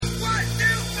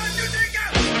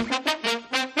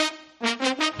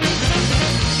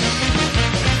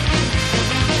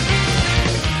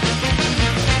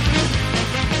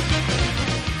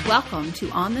welcome to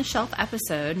On the Shelf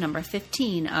episode number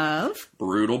 15 of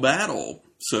Brutal Battle.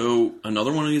 So,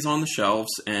 another one of these on the shelves,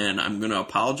 and I'm going to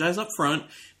apologize up front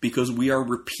because we are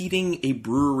repeating a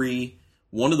brewery,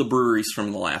 one of the breweries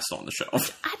from the last on the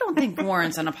shelf. I don't think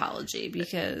warrants an apology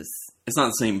because It's not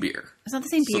the same beer. it's not the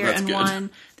same So beer, that's and good. one,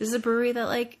 this is a brewery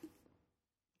that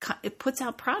it puts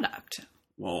out product.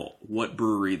 Well, what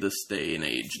brewery this day and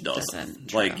age doesn't? Doesn't,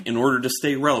 true. Like, in order to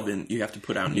stay relevant, you have to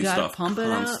put out new gotta stuff pump it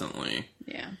up. constantly.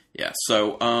 Yeah. Yeah,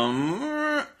 so,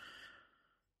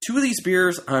 two of these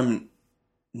beers I'm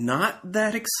not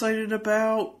that excited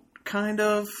about, kind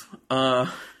of.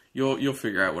 You'll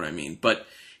figure out what I mean. But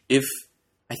if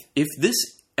this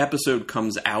episode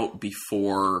comes out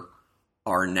before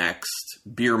our next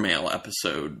beer mail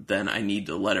episode, then I need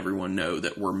to let everyone know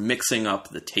that we're mixing up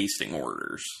the tasting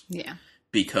orders Yeah.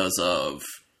 because of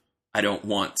I don't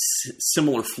want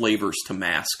similar flavors to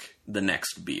mask the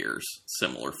next beers,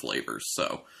 similar flavors.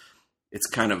 So it's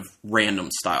kind of random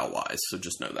style-wise, so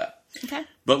just know that. Okay.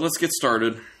 But let's get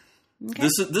started. Okay.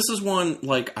 This is one,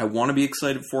 I want to be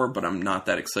excited for, but I'm not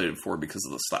that excited for because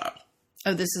of the style.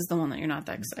 Oh, this is the one that you're not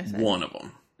that excited. One of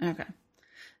them. Okay.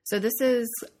 So this is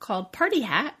called Party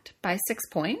Hat by 6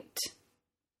 Point.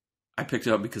 I picked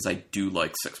it up because I do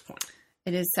like 6 Point.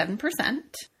 It is 7%.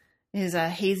 It is a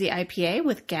hazy IPA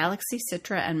with Galaxy,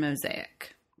 Citra, and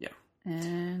Mosaic. Yeah.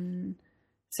 And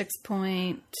 6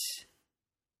 Point.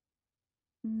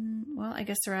 Well, I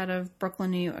guess they're out of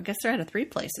Brooklyn, New York. I guess they're out of 3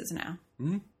 places now.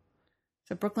 Mm-hmm.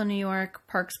 So Brooklyn, New York,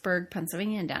 Parksburg,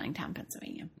 Pennsylvania, and Downingtown,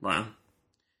 Pennsylvania. Wow.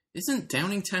 Isn't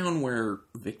Downingtown where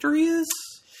Victory is?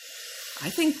 I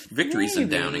think Victory's in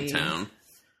Maybe.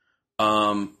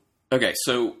 Downingtown. Okay,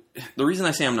 so the reason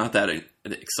I say I'm not that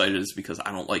excited is because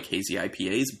I don't like hazy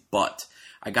IPAs, but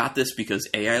I got this because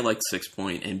A, I like 6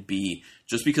 Point, and B,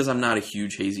 just because I'm not a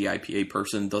huge hazy IPA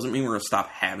person doesn't mean we're going to stop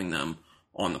having them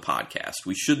on the podcast.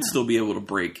 We should still be able to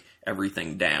break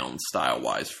everything down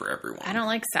style-wise for everyone. I don't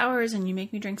like sours, and you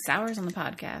make me drink sours on the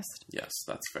podcast. Yes,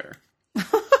 that's fair.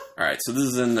 All right, so this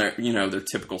is in their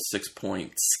typical 6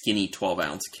 Point skinny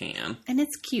 12-ounce can. And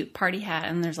it's cute. Party hat,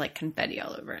 and there's confetti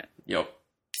all over it. Yep.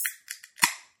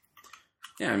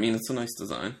 Yeah, I mean, it's a nice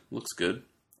design. Looks good.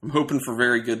 I'm hoping for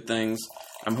very good things.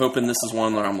 I'm hoping this is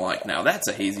one that I'm like, now that's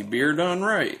a hazy beer done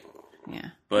right. Yeah.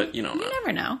 But you don't know. You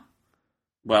never know.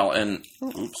 Well, and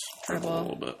Oops, dribble a dribble.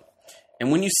 little bit.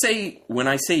 And when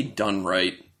I say done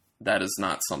right, that is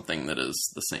not something that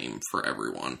is the same for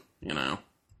everyone, you know?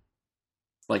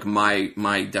 Like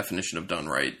my definition of done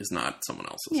right is not someone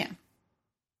else's. Yeah.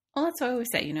 Well, that's what I always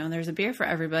say. There's a beer for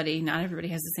everybody. Not everybody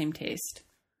has the same taste.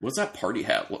 What's that party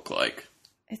hat look like?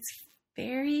 It's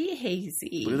very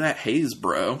hazy. Look at that haze,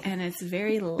 bro. And it's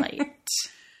very light.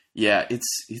 Yeah, it's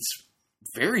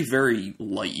very, very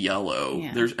light yellow.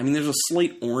 Yeah. There's a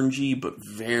slight orangey, but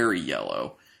very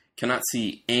yellow. Cannot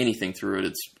see anything through it.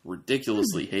 It's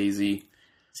ridiculously hazy.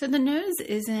 So the nose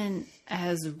isn't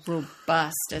as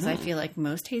robust as I feel like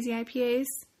most hazy IPAs.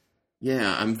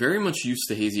 Yeah, I'm very much used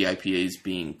to hazy IPAs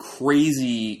being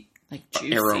crazy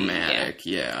Juicy. aromatic.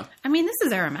 Yeah. I mean, this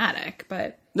is aromatic,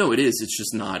 but No, it is. It's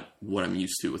just not what I'm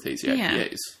used to with hazy Yeah.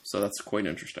 IPAs. So that's quite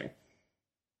interesting.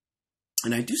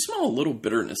 And I do smell a little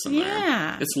bitterness in there.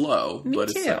 Yeah. It's low, Me but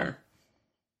it's too. there.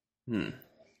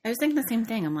 I was thinking the same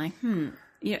thing. I'm like,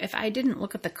 if I didn't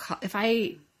look at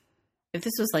if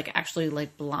this was actually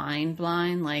blind,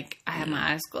 I had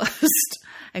my eyes closed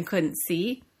and couldn't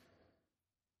see,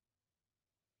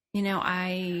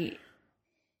 I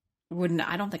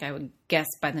don't think I would guess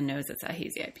by the nose it's a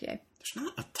hazy IPA. There's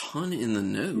not a ton in the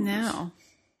nose. No.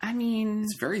 I mean,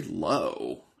 It's very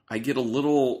low. I get a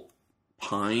little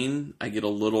pine. I get a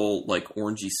little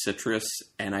orangey citrus,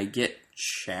 and I get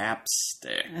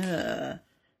chapstick,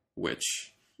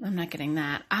 which I'm not getting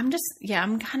that. I'm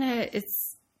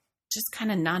it's just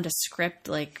kind of nondescript,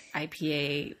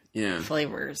 IPA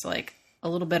flavors, a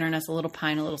little bitterness, a little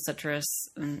pine, a little citrus,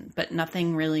 but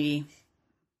nothing really.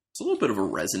 it's a little bit of a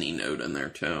resiny note in there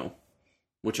too,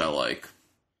 which I like.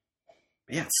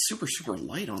 But yeah, it's super, super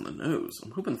light on the nose.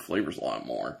 I'm hoping the flavor's a lot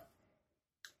more.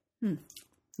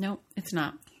 No, it's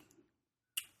not.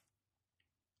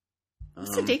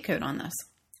 What's the date code on this?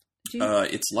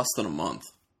 It's less than a month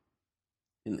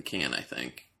in the can, I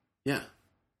think. Yeah.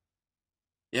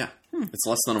 Yeah. It's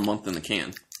less than a month in the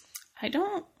can. I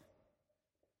don't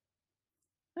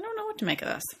know what to make of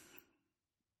this.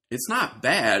 It's not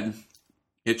bad.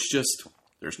 It's just,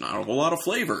 there's not a whole lot of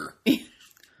flavor.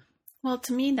 Well,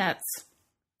 to me, I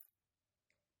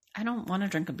don't want to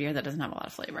drink a beer that doesn't have a lot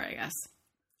of flavor, I guess.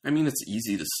 I mean, it's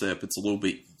easy to sip. It's a little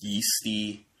bit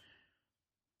yeasty.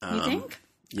 You think?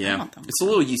 Yeah, it's a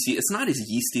little yeasty. It's not as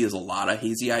yeasty as a lot of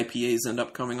hazy IPAs end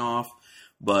up coming off,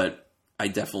 but I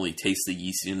definitely taste the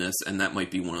yeastiness, and that might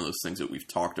be one of those things that we've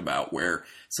talked about where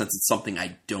since it's something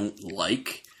I don't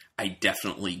like, I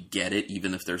definitely get it,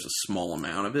 even if there's a small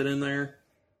amount of it in there.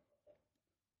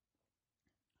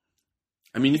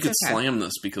 I mean, you could slam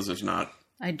this because there's not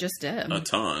I just did a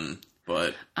ton,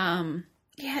 but...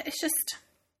 yeah, it's just...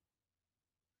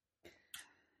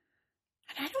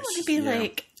 And I don't want to be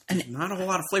like... not a whole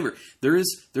lot of flavor. There's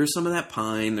some of that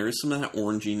pine. There is some of that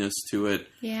oranginess to it.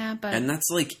 Yeah, but... And that's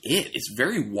like it. It's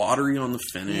very watery on the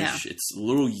finish. Yeah. It's a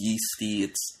little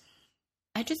yeasty.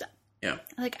 I just... Yeah.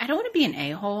 Like, I don't want to be an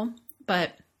a-hole,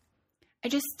 but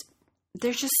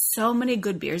there's just so many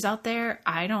good beers out there.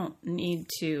 I don't need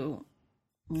to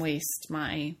waste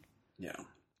my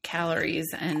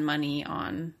calories and money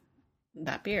on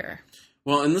that beer.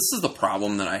 Well, and this is the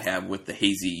problem that I have with the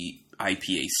hazy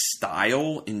IPA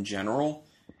style in general,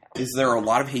 is there are a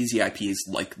lot of hazy IPAs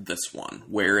like this one,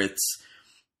 where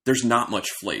there's not much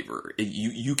flavor.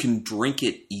 You can drink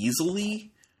it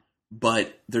easily,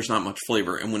 but there's not much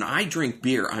flavor. And when I drink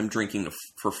beer, I'm drinking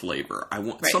for flavor.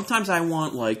 Sometimes I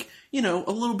want like, a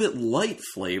little bit light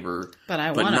flavor.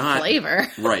 But want a flavor.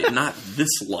 Right, not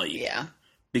this light. Yeah.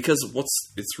 Because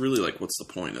it's really like, what's the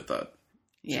point at that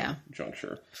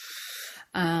juncture?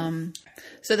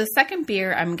 So the second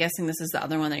beer, I'm guessing this is the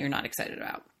other one that you're not excited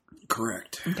about.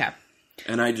 Correct. Okay.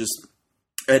 And I just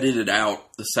edited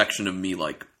out the section of me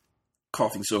like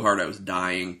coughing so hard I was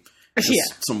dying.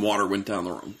 Some water went down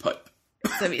the wrong pipe.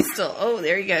 So he's still,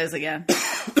 there he goes again.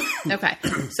 Okay.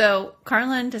 So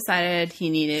Carlin decided we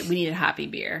needed hoppy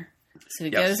beer. So he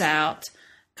goes out,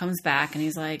 comes back, and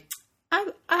he's like,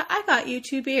 I got you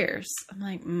 2 beers. I'm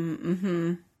like,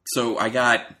 mm-hmm. So I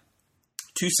got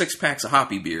 2 6-packs of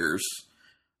hoppy beers,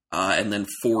 and then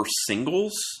 4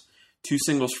 singles. 2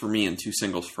 singles for me and 2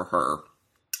 singles for her.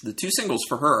 The 2 singles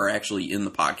for her are actually in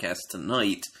the podcast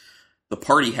tonight. The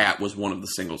Party Hat was one of the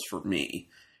singles for me.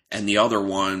 And the other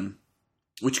one,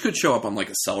 which could show up on like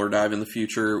a cellar dive in the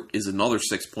future, is another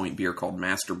 6-point beer called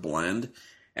Master Blend.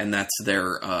 And that's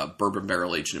their bourbon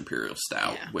barrel-aged imperial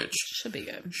stout, which should be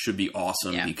good. Should be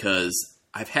awesome because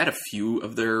I've had a few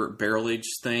of their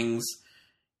barrel-aged things,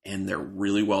 and they're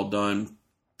really well done.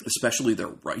 Especially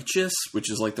their Righteous,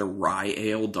 which is like their rye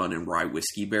ale done in rye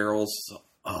whiskey barrels.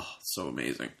 So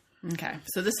amazing. Okay,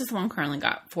 so this is the one Carlin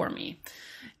got for me.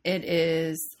 It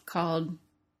is called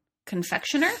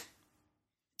Confectioner.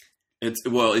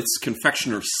 It's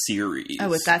Confectioner Series.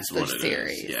 Oh, that's their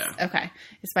series. Yeah. Okay.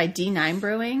 It's by D9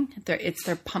 Brewing. It's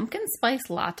their pumpkin spice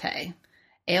latte.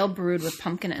 Ale brewed with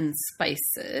pumpkin and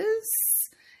spices.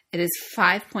 It is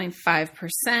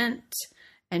 5.5%.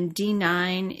 And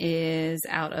D9 is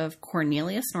out of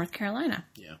Cornelius, North Carolina.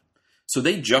 Yeah. So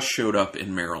they just showed up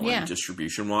in Maryland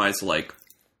distribution-wise, like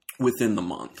within the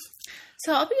month.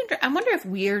 So I wonder if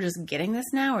we're just getting this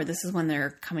now, or this is when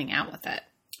they're coming out with it.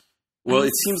 Well,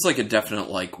 it seems like a definite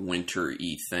like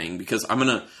winter-y thing because I'm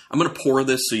gonna pour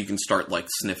this so you can start like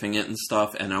sniffing it and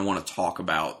stuff, and I want to talk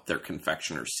about their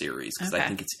Confectioner series because I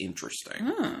think it's interesting.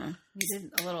 You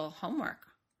did a little homework.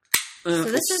 So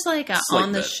this is like a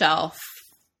on the shelf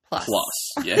plus.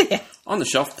 Yeah. On the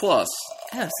shelf plus.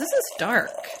 Oh, so this is dark.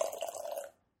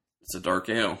 It's a dark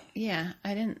ale. Yeah,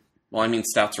 I didn't. Well, I mean,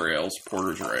 stouts are ales,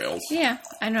 porters are ales. Yeah,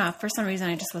 I know. For some reason,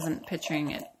 I just wasn't picturing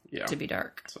it to be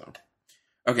dark.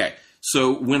 Okay,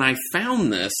 so when I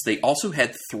found this, they also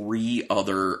had 3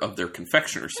 other of their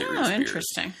Confectioner series beers.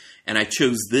 Interesting. And I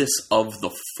chose this of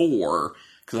the 4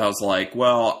 because I was like,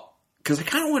 well, because I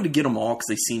kind of wanted to get them all because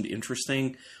they seemed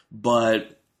interesting,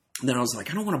 but then I was like,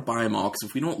 I don't want to buy them all because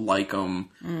if we don't like them,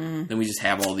 then we just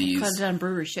have all these. Put it on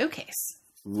Brewery Showcase.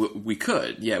 We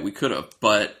could, we could have,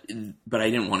 but I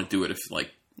didn't want to do it if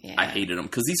I hated them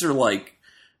because these are like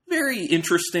very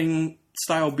interesting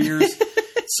style beers.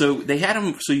 So they had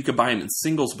them so you could buy them in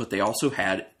singles, but they also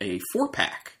had a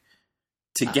 4-pack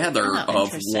together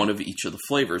of one of each of the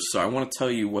flavors. So I want to tell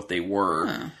you what they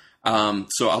were.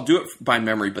 So I'll do it by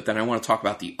memory, but then I want to talk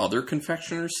about the other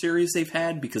Confectioner series they've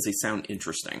had because they sound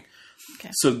interesting.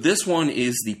 Okay. So this one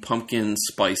is the pumpkin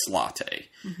spice latte.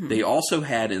 Mm-hmm. They also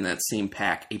had in that same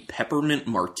pack a peppermint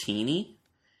martini.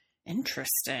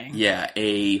 Interesting. Yeah,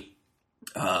 a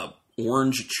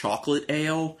orange chocolate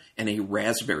ale and a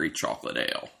raspberry chocolate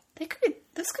ale.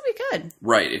 This could be good.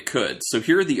 Right, it could. So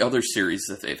here are the other series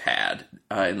that they've had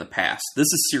in the past. This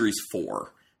is series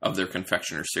 4 of their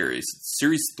Confectioner series.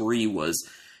 Series 3 was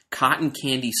cotton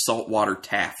candy saltwater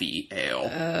taffy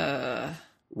ale.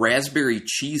 Raspberry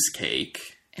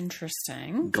cheesecake.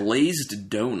 Interesting. Glazed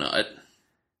donut.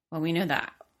 Well, we know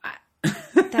that.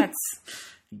 That's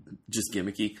just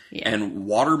gimmicky. Yeah. And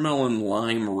watermelon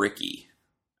lime Ricky.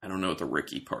 I don't know what the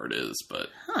Ricky part is, but...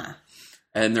 Huh.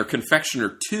 And their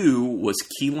confectioner 2 was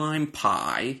key lime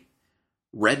pie,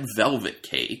 red velvet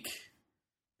cake,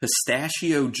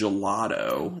 pistachio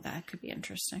gelato. Oh, that could be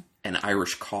interesting. And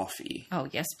Irish coffee. Oh,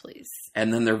 yes, please.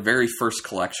 And then their very first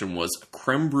collection was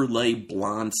creme brulee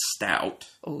blonde stout.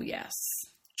 Oh, yes.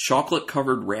 Chocolate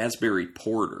covered raspberry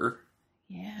porter.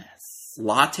 Yes.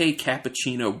 Latte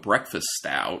cappuccino breakfast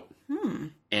stout.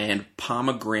 And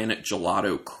pomegranate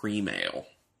gelato cream ale.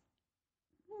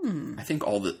 I think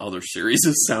all the other series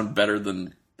sound better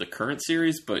than the current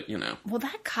series, but you know. Well,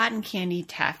 that cotton candy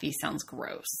taffy sounds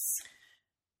gross.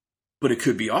 But it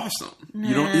could be awesome. No.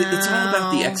 You know, it's all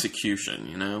about the execution,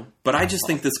 you know? But I just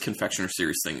think this confectioner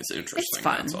series thing is interesting. It's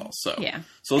fun. That's all. So, yeah,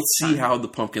 so let's see how the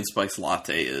pumpkin spice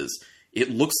latte is.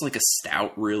 It looks like a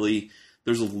stout, really.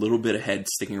 There's a little bit of head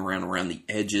sticking around the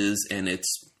edges, and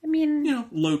it's, I mean, you know,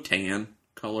 low tan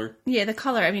color. Yeah, the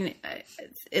color. I mean,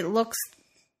 it looks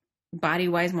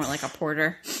body-wise more like a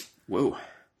porter. Whoa.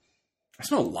 I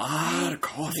smell a lot of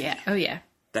coffee. Yeah. Oh, yeah.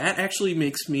 That actually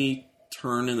makes me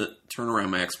turn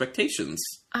around my expectations.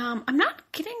 I'm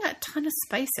not getting a ton of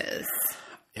spices.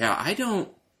 Yeah, I don't.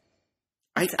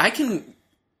 I can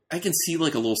see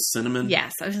like a little cinnamon.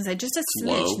 Yes, I was gonna say just a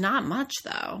smidge, not much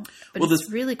though. But well,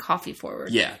 it's really coffee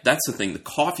forward. Yeah, that's the thing. The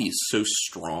coffee is so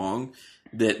strong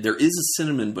that there is a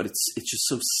cinnamon, but it's just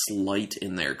so slight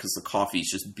in there because the coffee is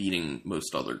just beating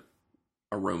most other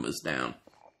aromas down.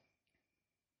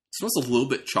 It smells a little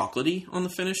bit chocolatey on the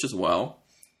finish as well.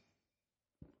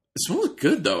 It smells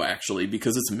good, though, actually,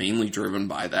 because it's mainly driven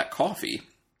by that coffee.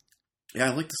 Yeah,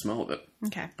 I like the smell of it.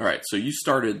 Okay. All right, so you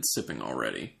started sipping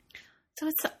already. So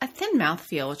it's a thin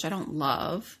mouthfeel, which I don't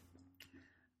love.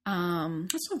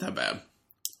 That's not that bad.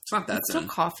 It's not that it's thin. Still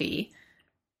coffee.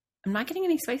 I'm not getting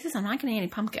any spices. I'm not getting any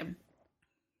pumpkin.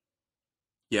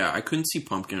 Yeah, I couldn't see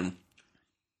pumpkin.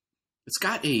 It's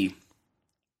got a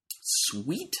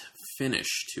sweet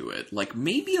finish to it. Like,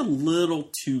 maybe a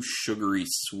little too sugary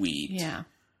sweet. Yeah.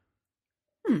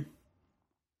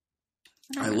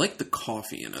 I like the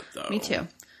coffee in it, though. Me too.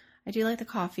 I do like the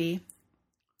coffee.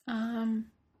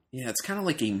 Yeah, it's kind of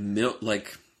like a milk,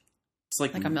 it's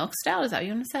like a milk stout. Is that what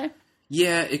you want to say?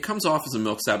 Yeah, it comes off as a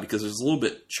milk stout because there's a little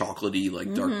bit chocolatey,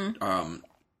 like dark, and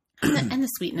the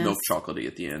sweetness, milk chocolatey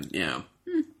at the end. Yeah,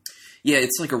 yeah,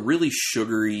 it's like a really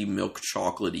sugary milk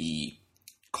chocolatey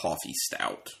coffee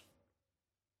stout.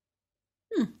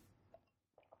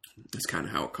 That's kind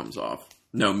of how it comes off.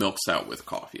 No, milk stout with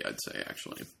coffee, I'd say,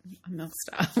 actually. A milk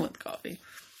stout with coffee.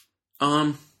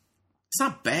 It's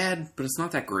not bad, but it's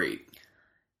not that great.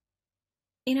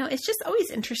 You know, it's just always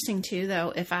interesting, too,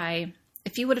 though, if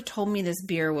you would have told me this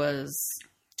beer was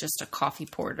just a coffee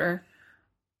porter,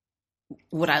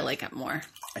 would I like it more?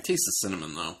 I taste the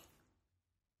cinnamon, though.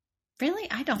 Really?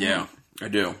 I don't know. Yeah, I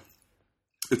do.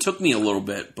 It took me a little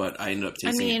bit, but I ended up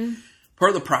tasting it.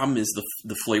 Part of the problem is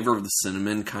the flavor of the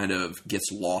cinnamon kind of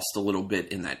gets lost a little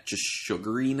bit in that just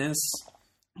sugariness.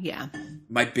 Yeah.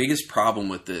 My biggest problem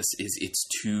with this is it's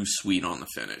too sweet on the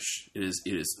finish. It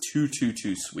is too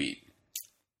sweet.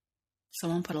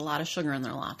 Someone put a lot of sugar in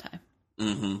their latte.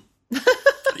 Mm-hmm.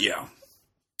 Yeah.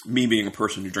 Me being a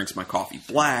person who drinks my coffee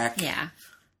black. Yeah.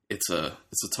 It's a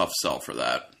tough sell for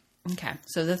that. Okay.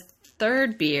 So the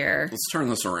third beer. Let's turn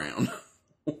this around.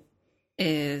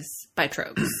 Is by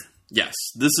Trogs. Yes.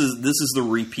 This is the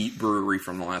repeat brewery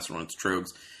from the last one. It's Trogs.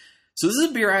 So this is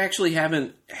a beer I actually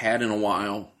haven't had in a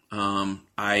while. But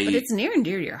it's near and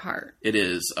dear to your heart. It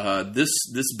is.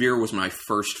 This beer was my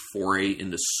first foray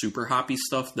into super hoppy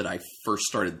stuff that I first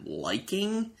started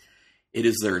liking. It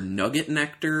is their Nugget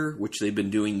Nectar, which they've been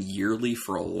doing yearly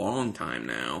for a long time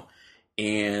now.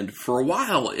 And for a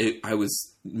while, I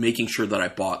was making sure that I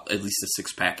bought at least a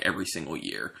 6-pack every single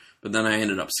year. But then I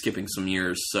ended up skipping some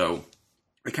years, so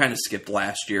I kind of skipped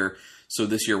last year. So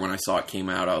this year when I saw it came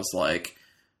out, I was like,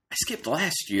 I skipped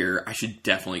last year. I should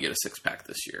definitely get a 6-pack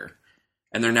this year.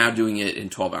 And they're now doing it in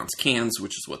 12-ounce cans,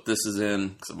 which is what this is in,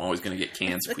 because I'm always going to get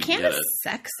cans if we can get it. The can is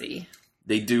sexy.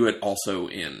 They do it also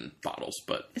in bottles,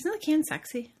 but... Isn't the can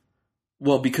sexy?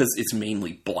 Well, because it's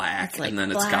mainly black, and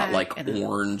then it's got like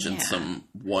orange and some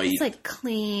white. It's like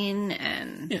clean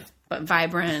but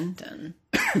vibrant and...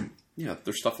 Yeah,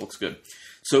 their stuff looks good.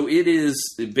 So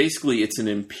it's an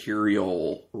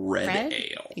Imperial red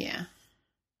ale. Yeah.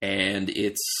 And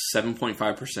it's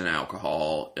 7.5%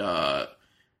 alcohol.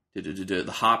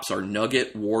 The hops are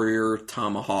Nugget, Warrior,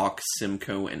 Tomahawk,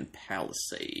 Simcoe, and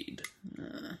Palisade.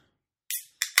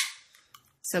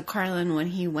 So Carlin, when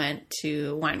he went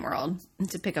to Wine World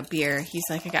to pick up beer, he's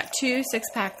like, I got 2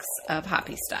 6-packs of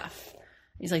hoppy stuff.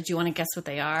 He's like, do you want to guess what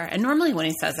they are? And normally when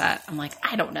he says that, I'm like,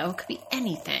 I don't know. It could be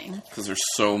anything. Because there's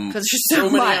so so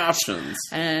many much. options.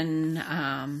 And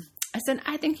I said,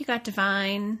 I think you got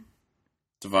Divine.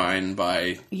 Divine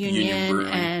by Union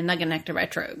Brewing. And Nugget Nectar by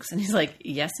Trogs. And he's like,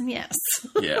 yes and yes.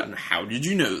 Yeah, and how did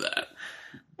you know that?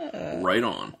 Right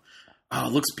on. Oh,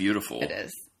 it looks beautiful. It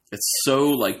is. It's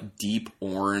so, like, deep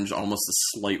orange, almost a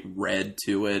slight red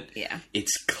to it. Yeah.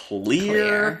 It's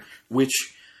clear, which,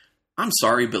 I'm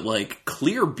sorry, but, like,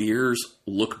 clear beers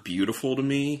look beautiful to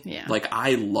me. Yeah. Like,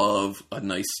 I love a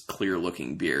nice,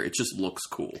 clear-looking beer. It just looks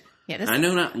cool. Yeah, I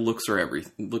know not looks aren't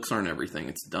everything.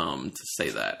 It's dumb to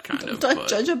say that, kind of. Don't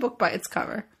judge a book by its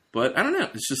cover. But, I don't know.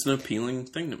 It's just an appealing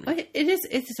thing to me. But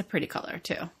it's a pretty color,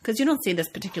 too. Because you don't see this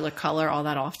particular color all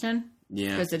that often.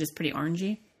 Yeah. Because it is pretty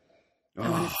orangey.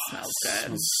 Oh, it smells good. It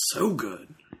smells so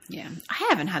good. Yeah. I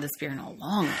haven't had this beer in a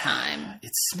long time.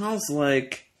 It smells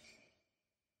like...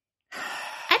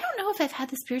 I don't know if I've had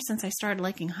this beer since I started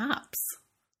liking hops.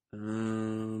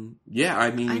 Yeah,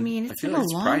 I mean... it's been a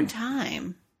long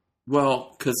time.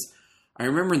 Well, because I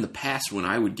remember in the past when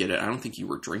I would get it, I don't think you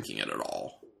were drinking it at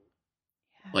all.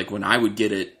 Yeah. Like, when I would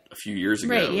get it a few years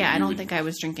ago... Right, yeah, I don't think I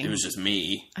was drinking. It was just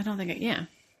me. I don't think yeah.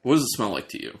 What does it smell like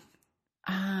to you?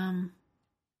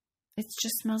 It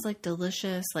just smells like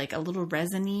delicious, like a little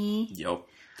resiny. Yep,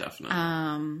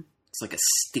 definitely. It's like a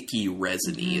sticky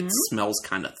resiny. Mm-hmm. It smells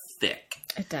kind of thick.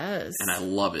 It does. And I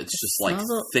love it. It's just like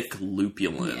thick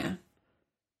lupulin. Yeah.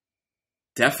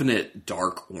 Definite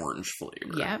dark orange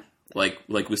flavor. Yep.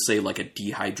 Like we say, like a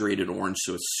dehydrated orange,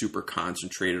 so it's super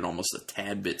concentrated, almost a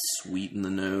tad bit sweet in the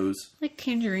nose. Like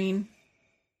tangerine.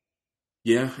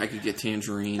 Yeah, I could get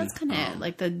tangerine. That's kind of it.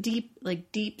 Like the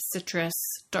deep citrus,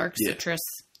 dark citrus.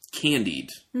 Candied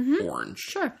orange.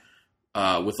 Sure.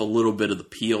 With a little bit of the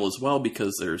peel as well,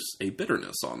 because there's a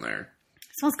bitterness on there.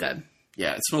 It smells good.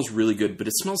 Yeah, it smells really good, but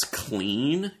it smells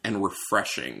clean and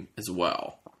refreshing as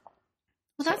well.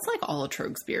 Well, that's like all of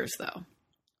Trogs beers, though.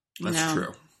 That's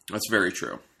true. That's very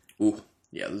true. Ooh,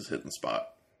 yeah, this is hitting the spot.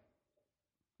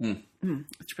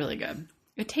 It's really good.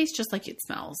 It tastes just like it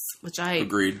smells, which I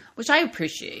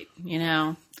appreciate,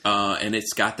 And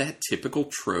it's got that typical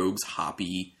Trogs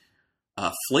hoppy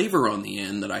flavor on the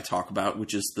end that I talk about,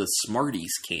 which is the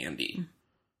Smarties candy,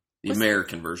 the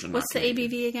American version. What's the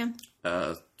ABV again?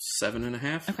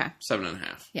 7.5. Okay,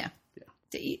 7.5. Yeah.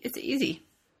 It's easy.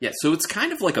 Yeah, so it's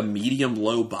kind of like a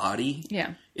medium-low body.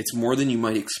 Yeah. It's more than you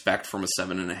might expect from a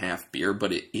 7.5 beer,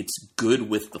 but it's good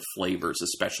with the flavors,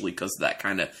 especially because of that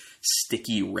kind of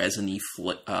sticky, resiny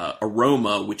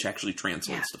aroma, which actually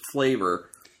translates to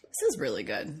flavor. This is really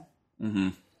good. Mm-hmm.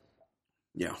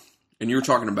 Yeah. And you were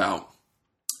talking about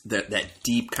that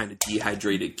deep kind of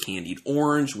dehydrated candied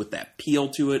orange with that peel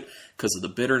to it because of the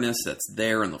bitterness that's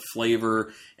there and the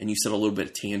flavor. And you said a little bit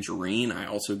of tangerine. I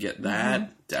also get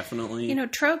that, definitely.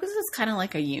 Trogs is kind of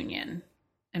like a Union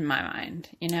in my mind,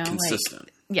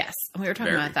 Consistent. Yes. And we were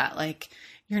talking about that. Like,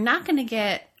 you're not going to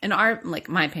get, in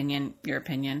my opinion, your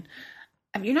opinion,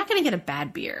 you're not going to get a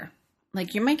bad beer.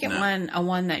 Like, you might get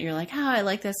one that you're like, oh, I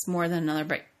like this more than another,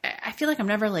 but I feel like I'm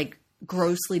never, like,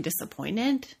 grossly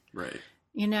disappointed. Right.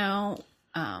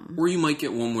 Or you might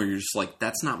get one where you're just like,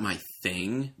 that's not my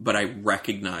thing, but I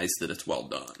recognize that it's well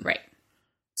done. Right.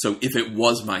 So if it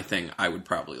was my thing, I would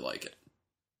probably like it.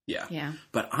 Yeah. Yeah.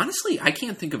 But honestly, I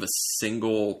can't think of a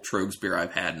single Trogs beer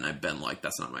I've had and I've been like,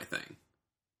 that's not my thing.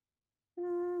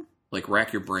 Like,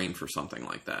 rack your brain for something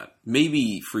like that.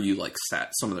 Maybe for you, like,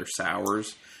 some of their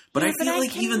sours. But I feel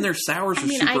like even their sours are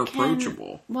super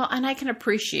approachable. Well, and I can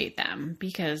appreciate them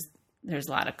because there's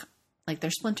a lot of, like, their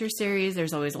Splinter series,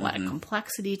 there's always a lot of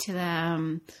complexity to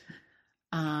them.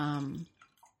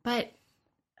 But,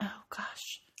 oh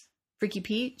gosh. Freaky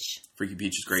Peach. Freaky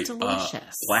Peach is great. It's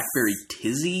delicious. Blackberry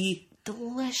Tizzy.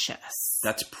 Delicious.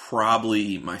 That's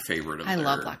probably my favorite of I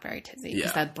love Blackberry Tizzy.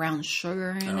 Because that brown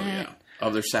sugar in it. Yeah.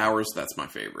 Of their sours, that's my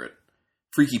favorite.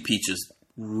 Freaky Peach is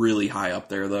really high up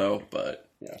there, though, but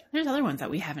yeah. There's other ones that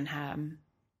we haven't had.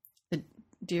 The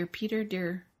Dear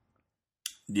Peter.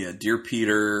 Yeah, Dear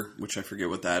Peter, which I forget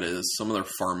what that is. Some of their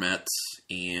Farmettes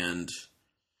and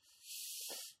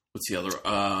what's the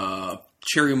other?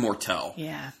 Cherry Mortel.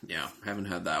 Yeah. Yeah, haven't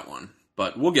had that one.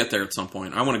 But we'll get there at some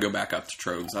point. I want to go back up to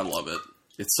Trogs. I love it.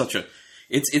 It's such a...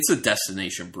 It's a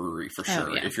destination brewery for sure.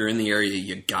 Oh, yeah. If you're in the area,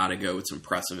 you gotta go. It's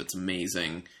impressive. It's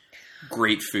amazing.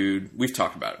 Great food. We've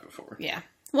talked about it before. Yeah.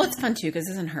 Well, it's fun too because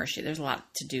it's in Hershey. There's a lot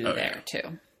to do there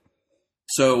too.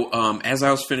 So, as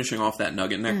I was finishing off that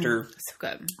Nugget Nectar, so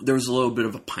good. There was a little bit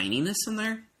of a pininess in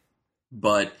there,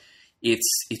 but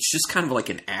it's just kind of like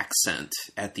an accent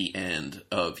at the end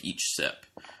of each sip.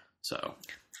 So,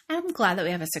 I'm glad that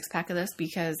we have a 6-pack of this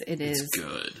because it is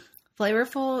good.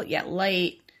 flavorful yet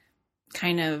light,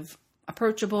 kind of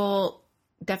approachable.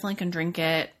 Definitely can drink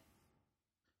it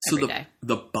every day.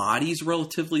 The body's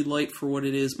relatively light for what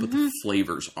it is, but the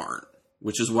flavors aren't,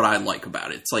 which is what I like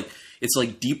about it. It's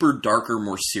like deeper, darker,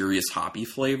 more serious hoppy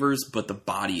flavors, but the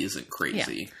body isn't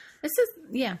crazy.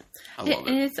 Yeah. I love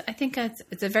it. And I think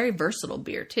it's a very versatile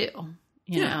beer too.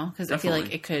 You know, because I feel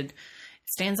like it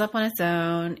stands up on its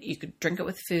own. You could drink it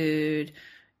with food.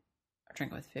 Or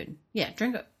drink it with food. Yeah,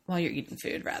 drink it while you're eating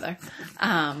food, rather.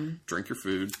 Drink your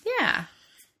food. Yeah.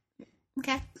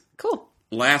 Okay, cool.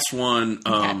 Last one.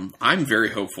 I'm very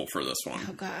hopeful for this one.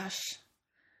 Oh, gosh.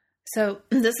 So,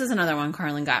 this is another one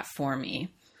Carlin got for me.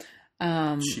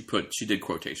 She did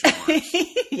quotation marks.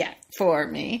 Yeah, for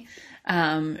me.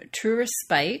 True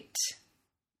Respite.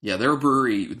 Yeah, they're a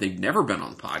brewery. They've never been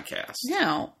on the podcast.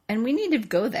 No, and we need to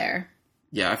go there.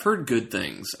 Yeah, I've heard good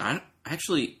things. Have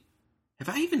we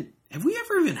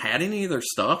ever even had any of their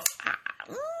stuff?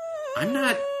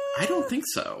 I don't think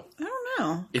so. I don't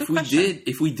know. If we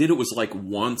did, it was like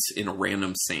once in a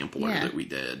random sampler that we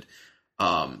did.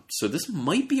 So this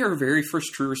might be our very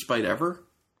first True Respite ever.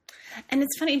 And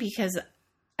it's funny because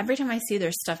every time I see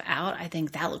their stuff out, I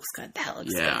think that looks good. That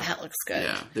looks good. That looks good.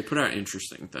 Yeah, they put out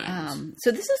interesting things. So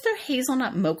this is their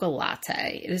hazelnut mocha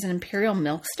latte. It is an imperial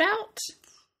milk stout.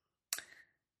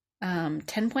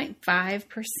 10.5%.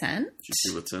 Did you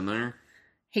see what's in there?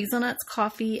 Hazelnuts,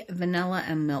 coffee, vanilla,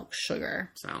 and milk sugar.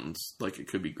 Sounds like it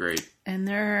could be great. And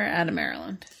they're out of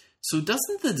Maryland. So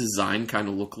doesn't the design kind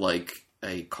of look like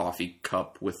a coffee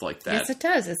cup with like that? Yes, it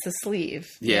does. It's a sleeve.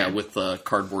 Yeah, with the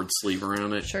cardboard sleeve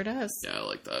around it. Sure does. Yeah, I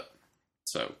like that.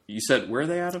 So you said, where are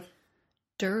they out of?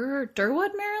 Durwood,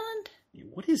 Maryland?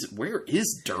 Where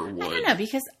is Durwood? I don't know,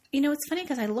 because, it's funny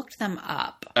because I looked them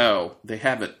up. Oh, they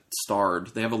have it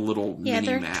starred. They have a little mini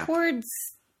they're map. Towards...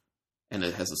 And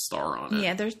it has a star on it.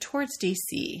 Yeah, they're towards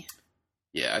DC.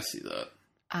 Yeah, I see that.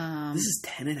 This is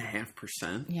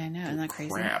 10.5%. Yeah, I know. Isn't that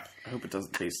crazy? Crap. I hope it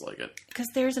doesn't taste like it. Because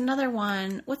there's another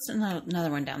one. What's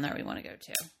another one down there we want to go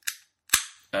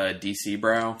to? DC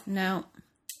Brow? No.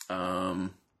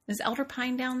 Is Elder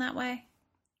Pine down that way?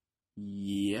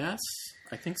 Yes,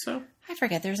 I think so. I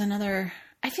forget. There's another...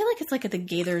 I feel like it's like at the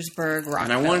Gaithersburg Rockville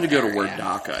And I wanted to go area. to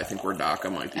Werdaka. I think Werdaka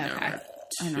might be down there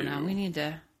too. I don't know. We need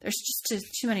to... There's just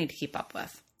too many to keep up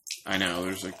with. I know.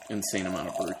 There's an insane amount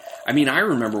of breweries. I mean, I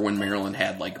remember when Maryland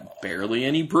had, like, barely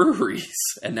any breweries.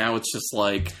 And now it's just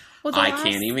like,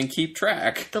 can't even keep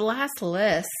track. The last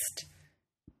list,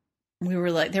 we were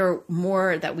like, there were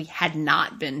more that we had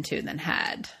not been to than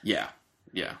had. Yeah.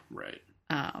 Yeah, right.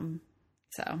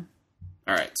 So.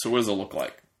 All right. So what does it look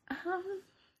like?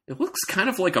 It looks kind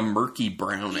of like a murky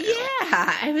brown ale.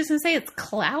 Yeah, I was going to say it's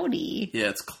cloudy. Yeah,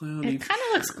 it's cloudy. It kind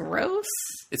of looks gross.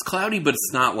 It's cloudy, but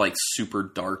it's not like super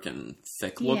dark and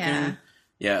thick looking.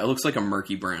 Yeah, it looks like a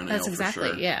murky brown ale. That's exactly,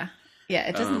 for sure. Yeah,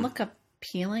 it doesn't look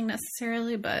appealing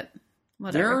necessarily, but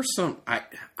whatever. There are some... I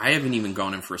haven't even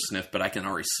gone in for a sniff, but I can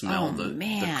already smell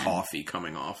the coffee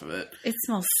coming off of it. It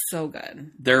smells so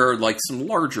good. There are like some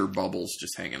larger bubbles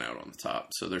just hanging out on the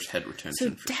top, so there's head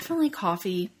retention. So definitely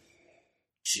coffee.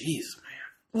 Jeez,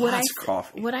 man. Lots of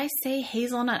coffee. Would I say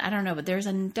hazelnut? I don't know, but there's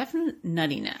a definite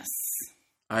nuttiness.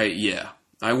 I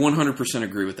 100%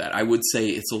 agree with that. I would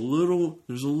say there's a little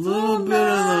bit of the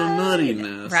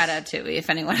nuttiness. Ratatouille, if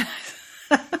anyone.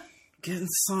 Getting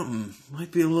something.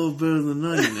 Might be a little bit of the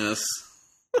nuttiness.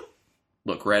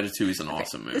 Look, Ratatouille's an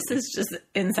awesome movie. This is just an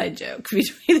inside joke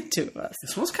between the two of us. It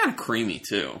smells kind of creamy,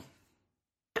 too.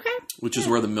 Okay. Which is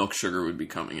where the milk sugar would be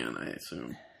coming in, I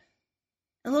assume.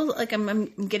 A little, like, I'm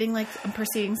getting, like, I'm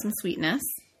perceiving some sweetness.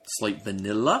 Slight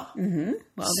vanilla? Mm-hmm.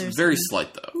 Well, there's very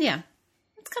slight, though. Yeah.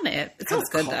 That's kind of it. It smells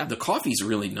good, though. The coffee's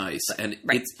really nice, and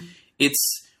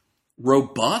it's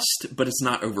robust, but it's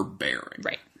not overbearing.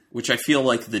 Right. Which I feel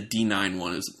like the D9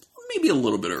 one is maybe a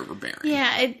little bit overbearing.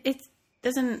 Yeah, it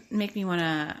doesn't make me want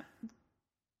to...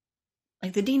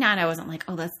 Like, the D9, I wasn't like,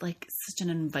 oh, that's, like, such an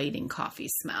inviting coffee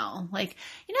smell. Like,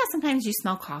 sometimes you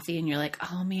smell coffee and you're like,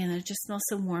 oh, man, it just smells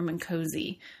so warm and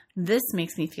cozy. This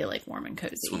makes me feel like warm and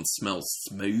cozy. This one smells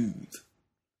smooth.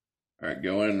 All right,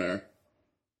 go in there.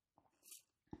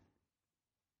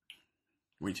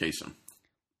 What are you tasting?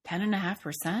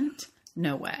 10.5%?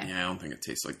 No way. Yeah, I don't think it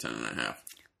tastes like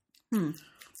 10.5.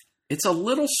 It's a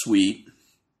little sweet.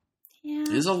 Yeah. It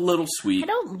is a little sweet. I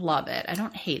don't love it. I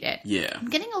don't hate it. Yeah. I'm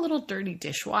getting a little dirty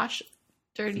dishwater.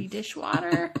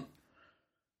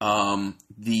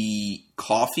 The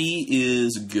coffee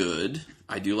is good.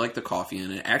 I do like the coffee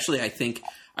in it. Actually, I think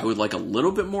I would like a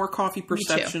little bit more coffee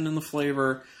perception in the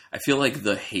flavor. I feel like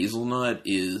the hazelnut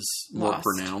is more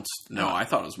pronounced. No, I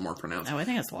thought it was more pronounced. No, I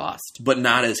think it's lost. But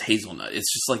not as hazelnut.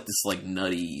 It's just like this like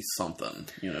nutty something,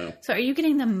 you know? So are you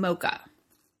getting the mocha?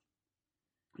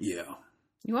 Yeah.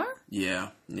 You are? Yeah.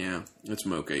 It's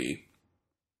mocha-y.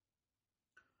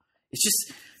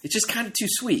 It's just kind of too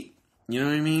sweet. You know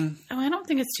what I mean? Oh, I don't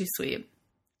think it's too sweet.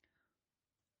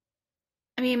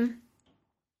 I mean,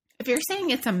 if you're saying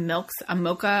it's a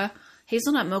mocha,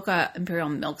 hazelnut mocha imperial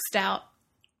milk stout,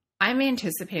 I'm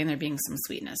anticipating there being some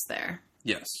sweetness there.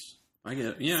 Yes. I get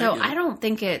it. Yeah. So I don't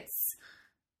think it's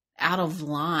out of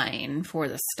line for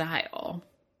the style.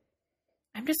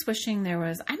 I'm just wishing there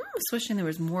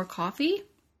was more coffee.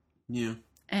 Yeah.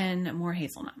 And more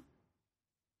hazelnut.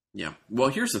 Yeah. Well,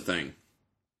 here's the thing.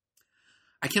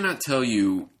 I cannot tell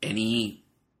you any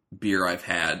beer I've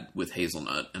had with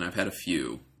hazelnut, and I've had a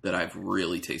few that I've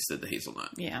really tasted the hazelnut.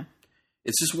 Yeah.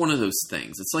 It's just one of those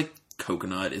things. It's like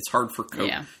coconut. It's hard for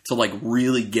to like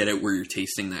really get it where you're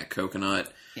tasting that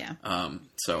coconut. Yeah.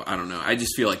 So I don't know. I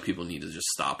just feel like people need to just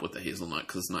stop with the hazelnut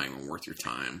because it's not even worth your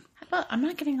time. But I'm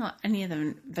not getting any of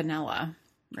the vanilla,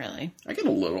 really. I get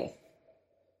a little.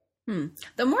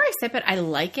 The more I sip it, I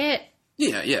like it.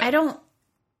 Yeah.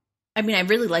 I mean, I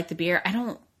really like the beer.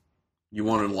 You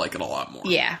want to like it a lot more.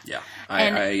 Yeah. Yeah. I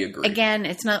agree. Again,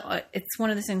 it's one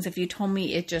of those things, if you told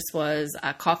me it just was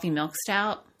a coffee milk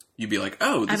stout, you'd be like,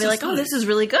 oh, I'd be like, oh, this is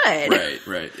really good.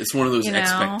 Right. It's one of those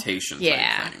expectation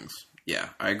type things. Yeah,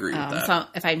 I agree with that. So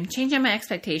if I'm changing my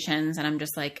expectations and I'm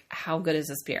just like, how good is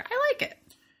this beer? I like it.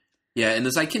 Yeah, and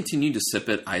as I continue to sip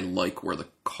it, I like where the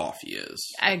coffee is.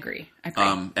 I agree. At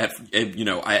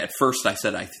first I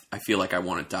said I feel like I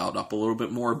want it dialed up a little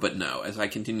bit more, but no, as I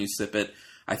continue to sip it,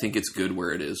 I think it's good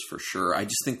where it is for sure. I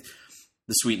just think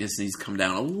the sweetness needs to come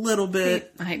down a little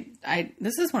bit.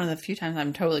 This is one of the few times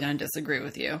I'm totally going to disagree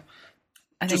with you.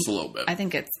 Just a little bit. I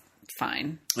think it's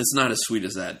fine. It's not as sweet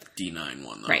as that D9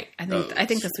 one, though. Right. I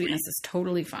think the sweetness is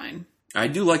totally fine. I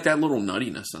do like that little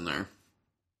nuttiness in there.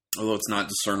 Although it's not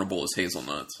discernible as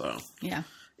hazelnut, so. Yeah.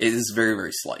 It is very,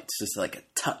 very slight. It's just like a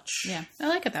touch. Yeah. I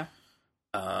like it, though.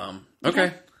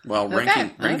 Okay. Well,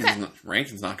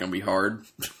 ranking's not going to be hard.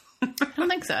 I don't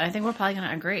think so. I think we're probably going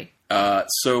to agree.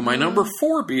 So my number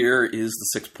 4 beer is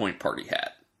the 6 Point Party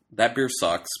Hat. That beer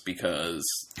sucks because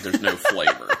there's no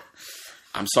flavor.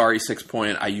 I'm sorry, 6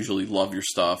 Point. I usually love your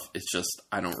stuff. It's just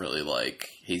I don't really like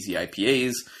hazy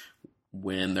IPAs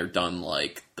when they're done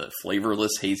like the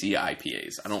flavorless hazy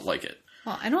IPAs. I don't like it.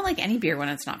 Well, I don't like any beer when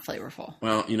it's not flavorful.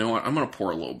 Well, you know what? I'm going to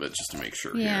pour a little bit just to make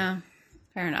sure. Yeah,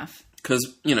 fair enough.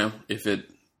 Because, if it,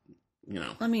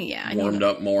 warmed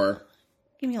up more.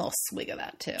 Give me a little swig of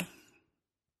that, too.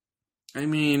 I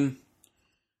mean,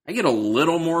 I get a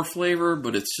little more flavor,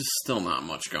 but it's just still not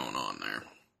much going on there.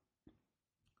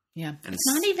 Yeah. And it's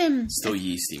not even... Still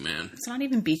yeasty, man. It's not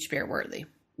even beach beer worthy.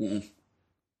 Mm-mm.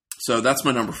 So that's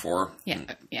my number 4.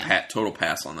 Yeah. Total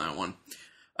pass on that one.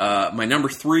 My number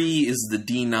 3 is the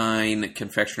D9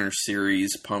 Confectioner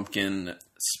Series Pumpkin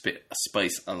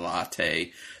Spice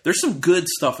Latte. There's some good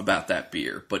stuff about that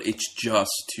beer, but it's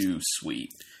just too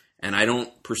sweet. And I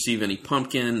don't perceive any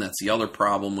pumpkin. That's the other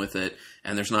problem with it.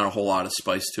 And there's not a whole lot of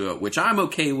spice to it, which I'm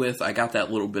okay with. I got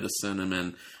that little bit of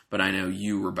cinnamon, but I know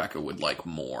you, Rebecca, would like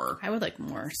more. I would like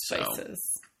more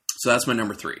spices. So that's my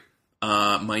number 3.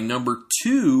 My number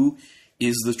 2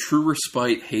 is the True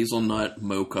Respite Hazelnut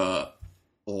Mocha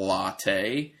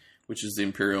Latte, which is the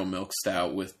Imperial Milk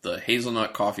Stout with the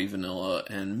hazelnut, coffee, vanilla,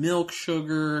 and milk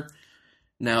sugar.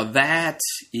 Now that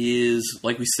is,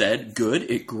 like we said, good.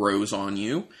 It grows on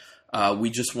you. I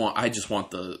just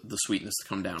want the sweetness to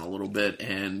come down a little bit,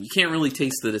 and you can't really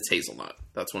taste that it's hazelnut.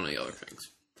 That's one of the other things.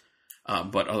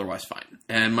 But otherwise fine.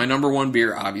 And my number 1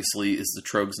 beer, obviously, is the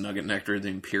Trogs Nugget Nectar, the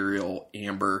Imperial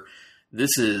Amber.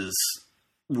 This is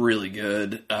really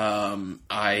good.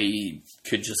 I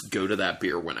could just go to that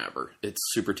beer whenever. It's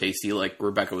super tasty, like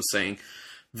Rebecca was saying.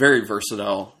 Very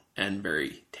versatile and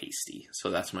very tasty. So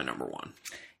that's my number 1.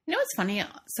 You know what's funny?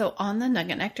 So on the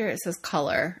Nugget Nectar, it says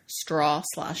color,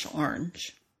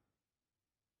 straw/orange.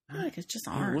 I feel like it's just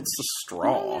orange. What's the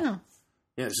straw?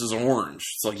 Yeah, it's just orange.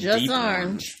 It's like just deep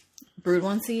orange. Brewed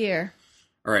once a year.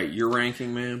 All right, your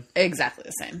ranking, man? Exactly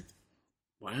the same.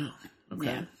 Wow. Okay.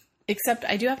 Yeah. Except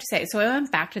I do have to say, so I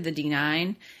went back to the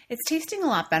D9. It's tasting a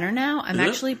lot better now. I'm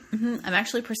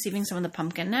actually perceiving some of the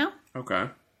pumpkin now. Okay.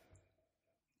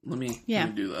 Let me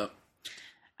do that.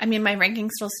 I mean, my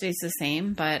ranking still stays the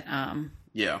same, but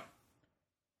yeah,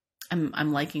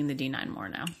 I'm liking the D9 more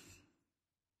now.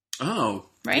 Oh,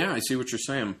 right? Yeah, I see what you're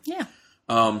saying. Yeah.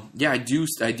 Yeah, I do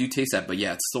taste that, but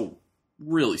yeah, it's still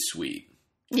really sweet.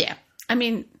 Yeah. I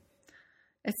mean,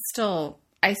 it's still,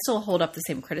 I still hold up the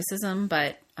same criticism,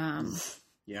 but,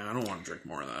 yeah, I don't want to drink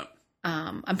more of that.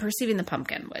 I'm perceiving the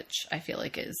pumpkin, which I feel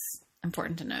like is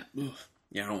important to note. Ugh.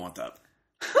 Yeah, I don't want that.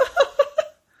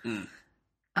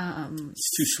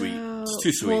 It's too sweet. It's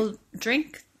too sweet. We'll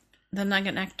drink the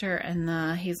nugget nectar and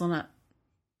the hazelnut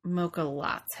mocha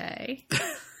latte.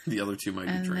 The other two might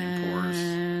be drain pours.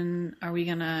 And are we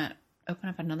gonna open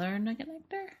up another nugget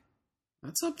nectar?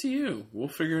 That's up to you. We'll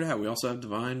figure it out. We also have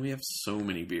Divine. We have so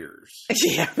many beers.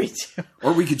 Yeah, we do.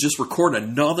 Or we could just record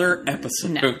another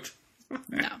episode.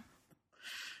 No.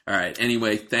 All right.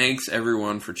 Anyway, thanks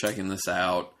everyone for checking this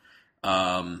out.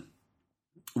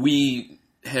 We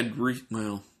had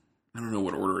well, I don't know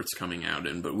what order it's coming out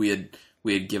in, but we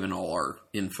had given all our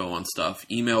info on stuff.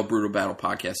 Email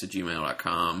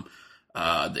brutalbattlepodcast@gmail.com.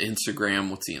 The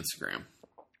Instagram, what's the Instagram?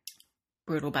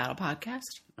 Brutal Battle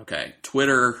Podcast. Okay.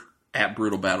 Twitter,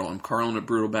 @BrutalBattle. I'm Carlin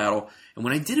 @BrutalBattle. And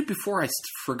when I did it before, I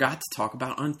forgot to talk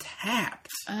about Untapped.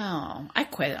 Oh, I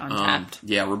quit Untapped.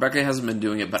 Yeah, Rebecca hasn't been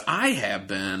doing it, but I have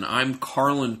been. I'm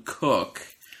Carlin Cook,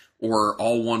 or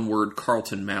all one word,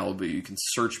 Carlton Malibu. You can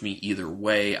search me either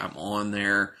way. I'm on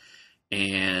there,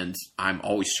 and I'm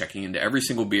always checking into every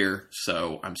single beer,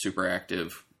 so I'm super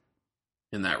active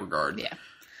in that regard. Yeah.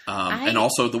 And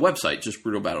also the website, just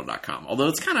brutalbattle.com. Although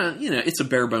it's kind of, it's a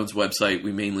bare bones website.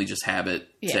 We mainly just have it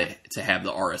to have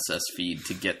the RSS feed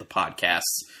to get the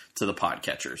podcasts to the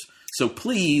podcatchers. So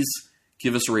please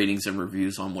give us ratings and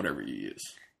reviews on whatever you use.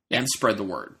 Yeah. And spread the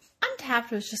word.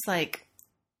 Untapped was just like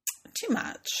too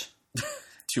much.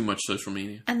 Too much social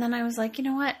media. And then I was like, you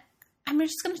know what? I'm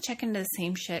just going to check into the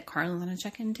same shit Carlin's going to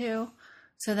check into.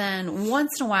 So then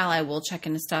once in a while I will check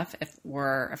into stuff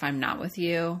if I'm not with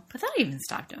you. But then I even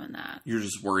stopped doing that. You're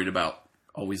just worried about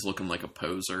always looking like a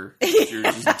poser. You're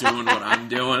just doing what I'm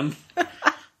doing. Like,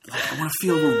 I want to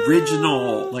feel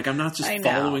original. Like I'm not just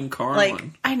following Carlin. Like,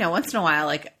 I know once in a while,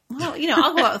 like, well,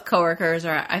 I'll go out with coworkers,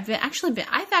 or I've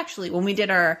actually, when we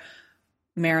did our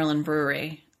Maryland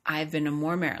brewery, I've been to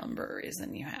more Maryland breweries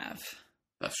than you have.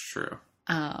 That's true.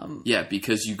 Yeah,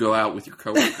 because you go out with your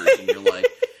coworkers and you're like,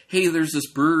 hey, there's this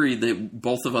brewery that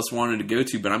both of us wanted to go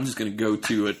to, but I'm just going to go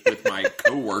to it with my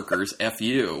coworkers. F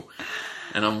you.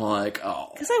 And I'm like, oh.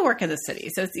 Because I work in the city,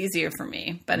 so it's easier for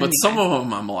me. But anyway. Some of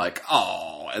them I'm like,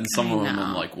 oh. And some of them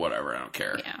I'm like, whatever, I don't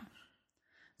care. Yeah.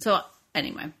 So,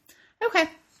 anyway. Okay.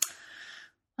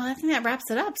 Well, I think that wraps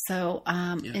it up. So,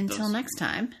 until next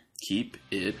time. Keep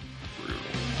it brutal.